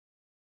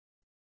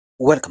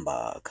Welcome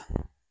back.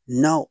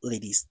 Now,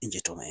 ladies and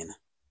gentlemen,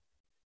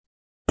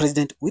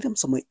 President William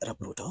Samoei Arap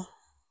Rûto,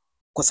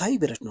 kwa sasa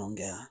hivi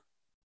tunaongea,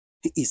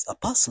 he is a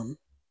person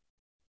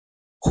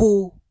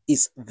who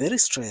is very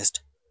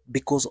stressed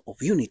because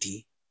of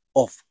unity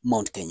of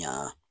Mount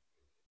Kenya.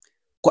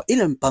 Kwa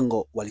ile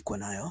mpango walikuwa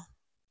nayo,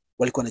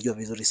 walikuwa najua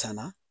vizuri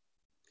sana.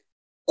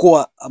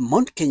 Kwa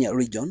Mount Kenya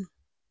region,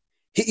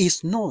 he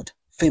is not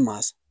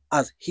famous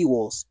as he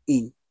was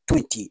in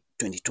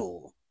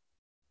 2022.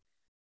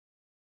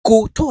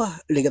 Kutoa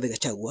Rigathi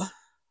Gachagua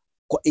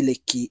kwa ile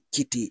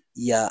kiti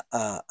ya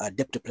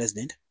deputy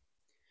president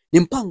ni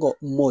mpango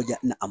mmoja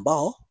na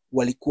ambao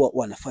walikuwa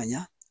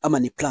wanafanya ama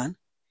ni plan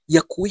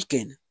ya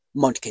kuweaken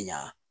Mount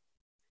Kenya.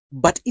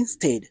 But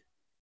instead,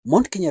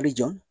 Mount Kenya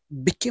region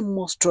became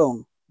more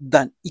strong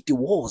than it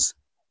was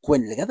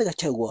when Rigathi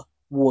Gachagua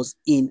was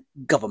in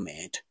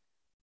government.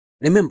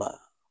 Remember,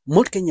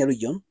 Mount Kenya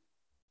region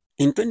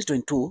in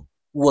 2022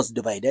 was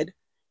divided.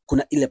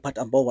 Kuna ile part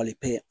ambao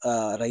walipe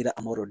Raila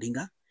Amolo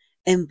Odinga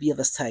and the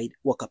other side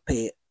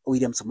wakape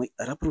William Samoei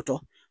Arap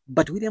Rûto,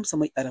 but William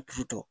Samoei Arap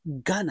Rûto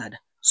garnered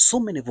so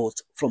many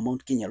votes from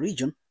Mount Kenya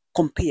region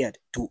compared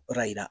to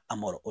Raila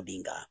Amolo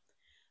Odinga.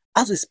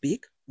 As we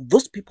speak,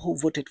 those people who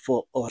voted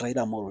for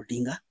Raila Amolo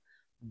Odinga,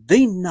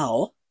 they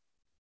now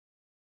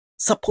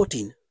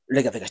supporting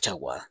Rigathi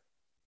Gachagua.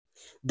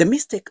 The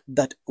mistake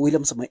that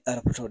William Samoei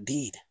Arap Rûto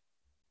did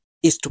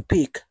is to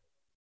pick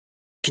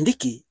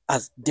Kindiki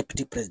as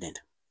deputy president.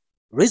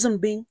 Reason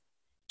being,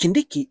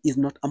 Kindiki is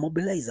not a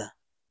mobilizer.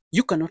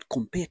 You cannot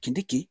compare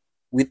Kindiki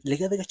with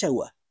Rigathi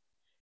Gachagua.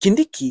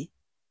 Kindiki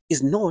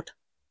is not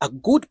a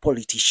good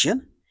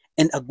politician,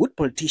 and a good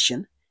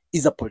politician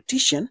is a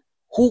politician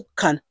who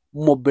can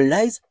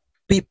mobilize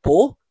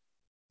people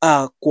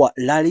kwa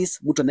rallies.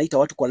 Mtu anaita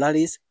watu kwa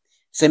rallies.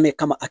 Seme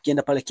kama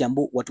akienda pale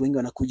Kiambu watu wengi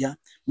wanakuja.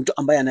 Mtu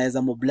ambaye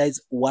anaweza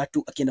mobilize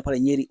watu akienda pale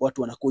Nyeri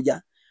watu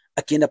wanakuja.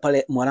 Akienda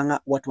pale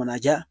Murang'a watu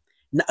wanajaa,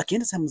 na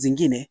akienda sehemu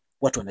zingine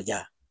watu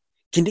wanajaa.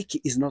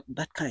 Kindiki is not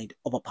that kind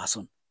of a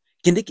person.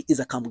 Kindiki is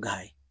a calm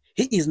guy.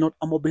 He is not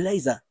a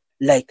mobilizer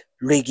like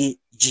Reggie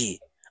G.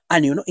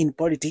 And you know, in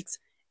politics,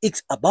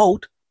 it's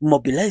about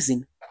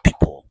mobilizing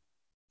people.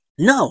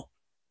 Now,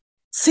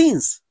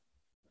 since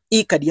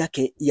hii kadi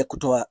yake ya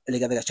kutoa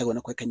Rigathi Gachagua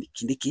na kuweka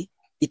Kindiki,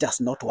 it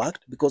has not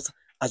worked because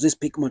as we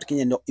speak, Mount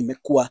Kenya no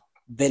imekuwa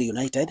very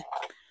united.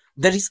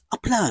 There is a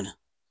plan.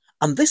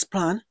 And this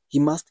plan, he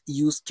must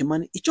use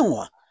Kimani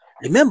Ichugwa.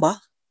 Remember,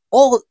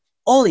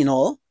 all in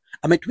all,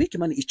 ametumia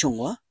Kimani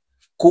Ichugwa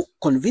ku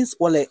convince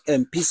wale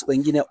MPs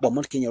wengine wa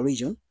Mount Kenya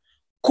region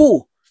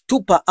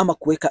kutupa ama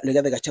kuweka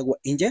Rigathi Gachagua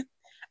nje.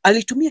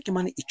 Alitumia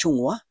Kimani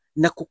Ichugwa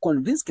na ku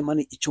convince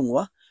Kimani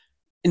Ichugwa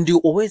ndio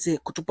uweze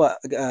kutupa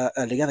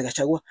Rigathi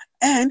Gachagua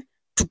and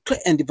to try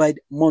and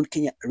divide Mount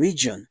Kenya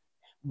region.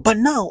 But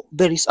now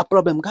there is a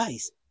problem,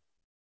 guys.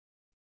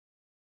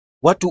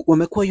 Watu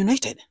wamekuwa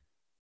united.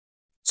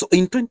 So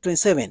in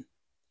 2027,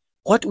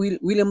 what will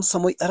William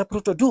Samoei Arap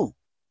Rûto do?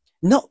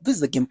 Now, this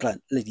is the game plan,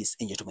 ladies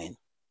and gentlemen.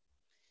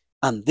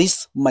 And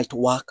this might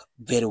work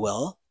very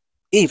well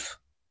if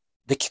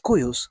the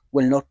Kikuyus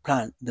will not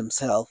plan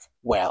themselves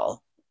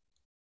well.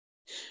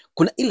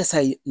 Kuna ile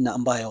side na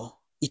ambayo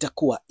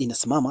itakuwa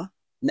inasimama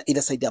na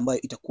ile side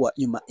ambayo itakuwa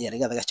nyuma ya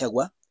Rigathi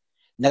Gachagua.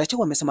 Na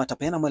Gachagua amesema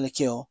atapeana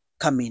mwelekeo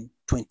coming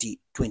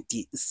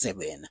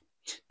 2027.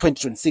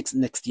 2026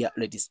 next year,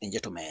 ladies and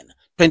gentlemen.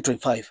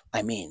 2025,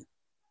 I mean.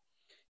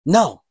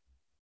 Now,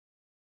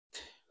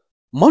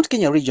 Mount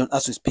Kenya region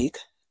as we speak,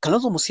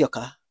 Kalonzo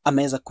Musyoka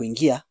ameweza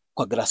kuingia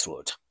kwa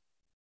grassroots.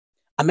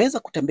 Ameweza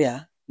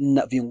kutembea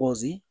na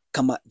viongozi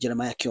kama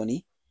Jeremiah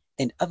Kioni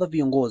and other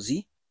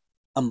viongozi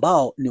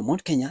ambao ni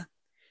Mount Kenya,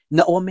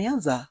 na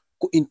wameanza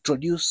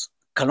kuintroduce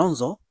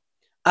Kalonzo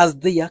as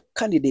their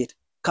candidate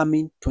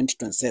coming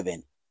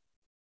 2027.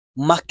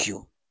 Mark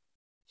you,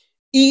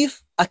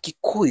 if a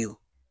Kikuyu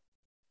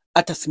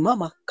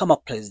atasimama kama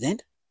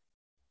president,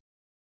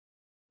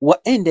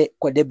 waende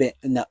kwa debe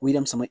na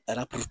William Samoei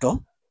Arap Rûto,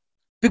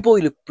 people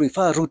will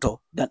prefer Rûto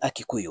than a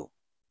Kikuyu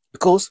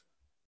because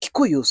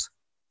Kikuyus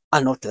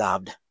are not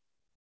loved.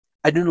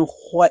 I don't know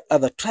why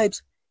other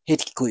tribes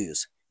hate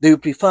Kikuyus. They will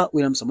prefer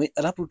William Samoei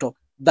Arap Rûto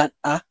than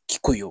a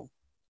Kikuyu.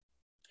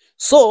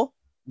 So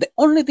the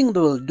only thing they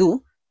will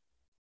do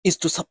is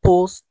to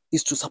support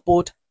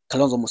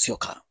Kalonzo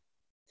Musyoka.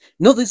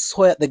 Now this is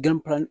where the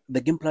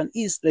game plan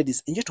is,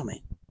 ladies and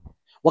gentlemen.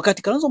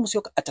 Wakati Kalonzo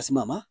Musyoka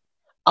atasimama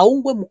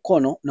aungwe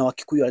mkono na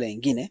Wakikuyu wale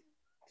wengine,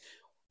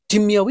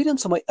 timu ya William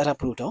Samoei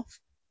Arap Rûto,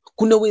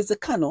 kuna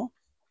uwezekano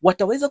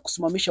wataweza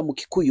kusimamisha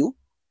Mkikuyu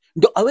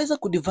ndo aweza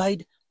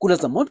kudivide kura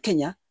za Mount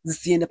Kenya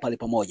zisiende pale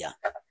pamoja.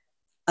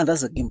 And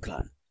that's a game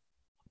plan.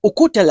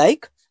 Ukute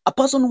like a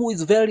person who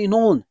is very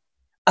known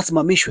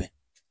asimamishwe.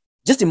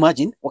 Just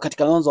imagine wakati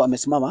Kalonzo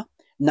amesimama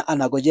na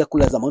anagojea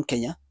kura za Mount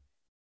Kenya.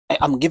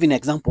 I'm giving an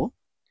example.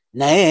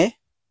 Na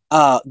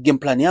game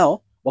plan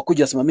yao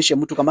wakuja wasimamishe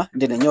mtu kama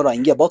Ndene Nyoro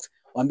aingia box,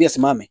 waambie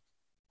simame.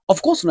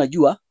 Of course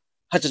unajua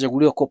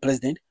hatachaguliwa kwa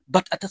president,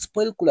 but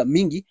ataspoil kula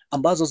mingi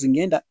ambazo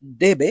zingeenda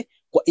debe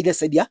kwa ile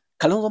side ya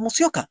Kalonzo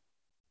Musyoka.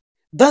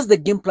 That's the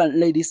game plan,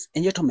 ladies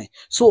and gentlemen.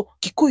 So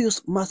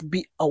Kikuyus must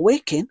be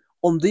awakened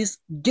on these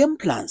game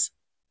plans.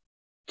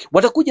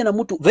 Watakuja na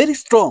mtu very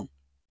strong.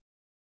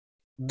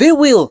 They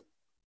will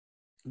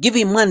give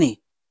him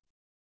money.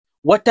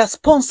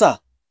 Watasponsor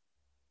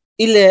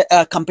ile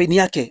kampeni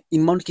yake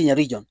in Mount Kenya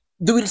region.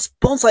 They will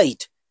sponsor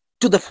it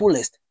to the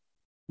fullest.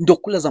 Ndio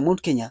kula za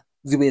Mount Kenya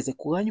ziweze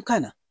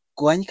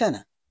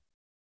kugawanyikana.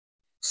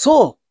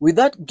 So with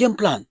that game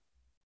plan,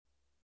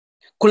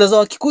 kula za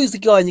Wakikuyu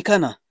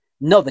zikigawanyikana,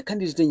 now the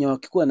candidate yenye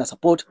Wakikuyu na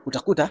support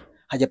utakuta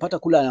hajapata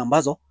kula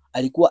ambazo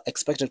alikuwa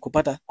expected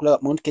kupata kula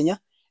Mount Kenya,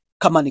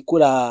 kama ni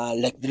kula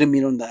like 3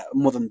 million,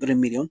 more than 3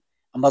 million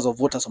ambazo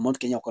voters wa Mount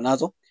Kenya wako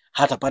nazo,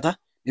 hatapata.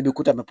 Maybe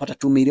kuta amepata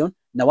 2 million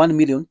na 1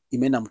 million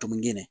imeenda mtu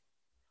mwingine.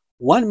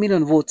 1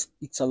 million votes,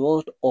 it's a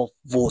lot of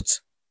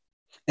votes.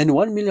 And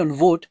 1 million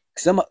vote,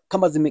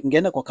 kama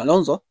zingeenda kwa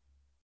Kalonzo,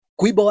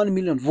 kuiba 1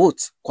 million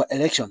votes kwa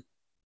election,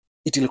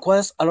 it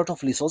requires a lot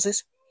of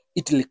resources,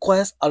 it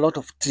requires a lot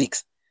of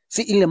tricks.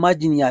 See ile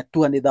margin ya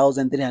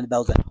 200,000,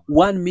 300,000,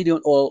 1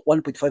 million or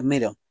 1.5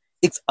 million,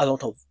 it's a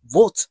lot of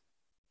votes.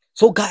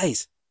 So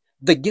guys,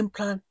 the game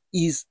plan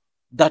is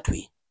that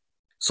way.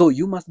 So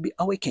you must be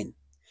awakened.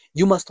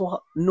 You must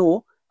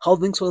know how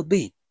things will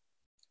be.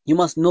 You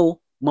must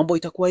know mambo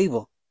itakuwa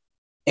hivyo.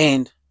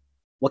 And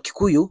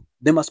Wakikuyu,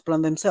 they must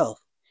plan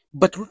themselves.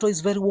 But Rûto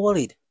is very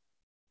worried.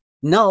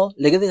 Now,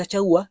 Rigathi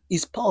Gachagua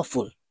is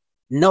powerful.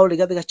 Now,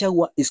 Rigathi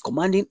Gachagua is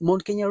commanding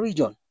Mount Kenya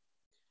region.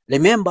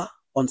 Remember,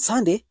 on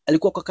Sunday,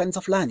 alikuwa kwa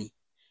kanisa fulani.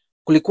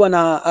 Kulikuwa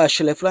na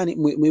shule fulani,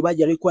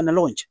 mwibaji alikuwa na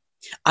launch.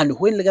 And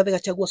when Rigathi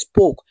Gachagua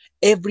spoke,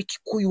 every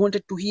Kikuyu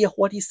wanted to hear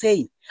what he's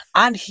saying.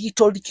 And he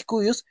told the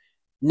Kikuyus,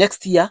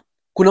 next year,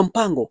 kuna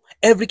mpango.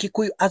 Every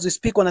Kikuyu, as we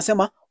speak,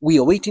 wanasema, we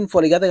are waiting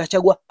for Rigathi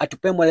Gachagua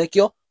atupe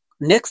mwelekeo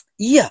next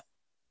year.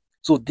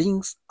 So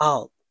things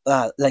are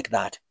like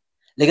that.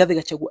 Rigathi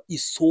Gachagua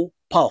is so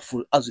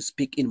powerful as we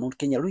speak in Mount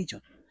Kenya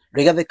region.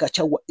 Rigathi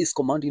Gachagua is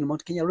commanding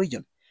Mount Kenya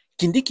region.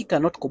 Kindiki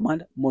cannot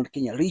command Mount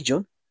Kenya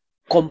region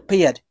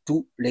compared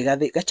to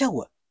Rigathi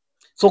Gachagua.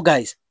 So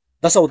guys,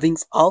 that's how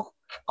things are.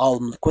 I'll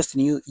request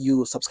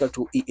you subscribe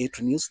to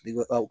EA2 News.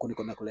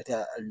 Kuna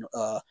kuletea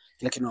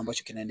kila kitu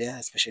ambacho kinaendelea,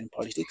 especially in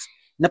politics.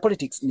 Na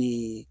politics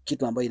ni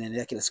kitu ambayo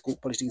inaendelea kila siku.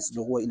 Politics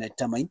ndio huwa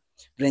inadetermine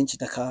range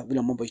itakaa,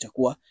 vile mambo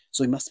itakuwa.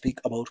 So we must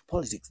speak about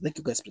politics. Thank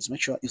you guys. Please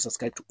make sure you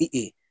subscribe to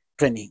EA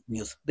Trending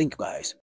News. Thank you guys.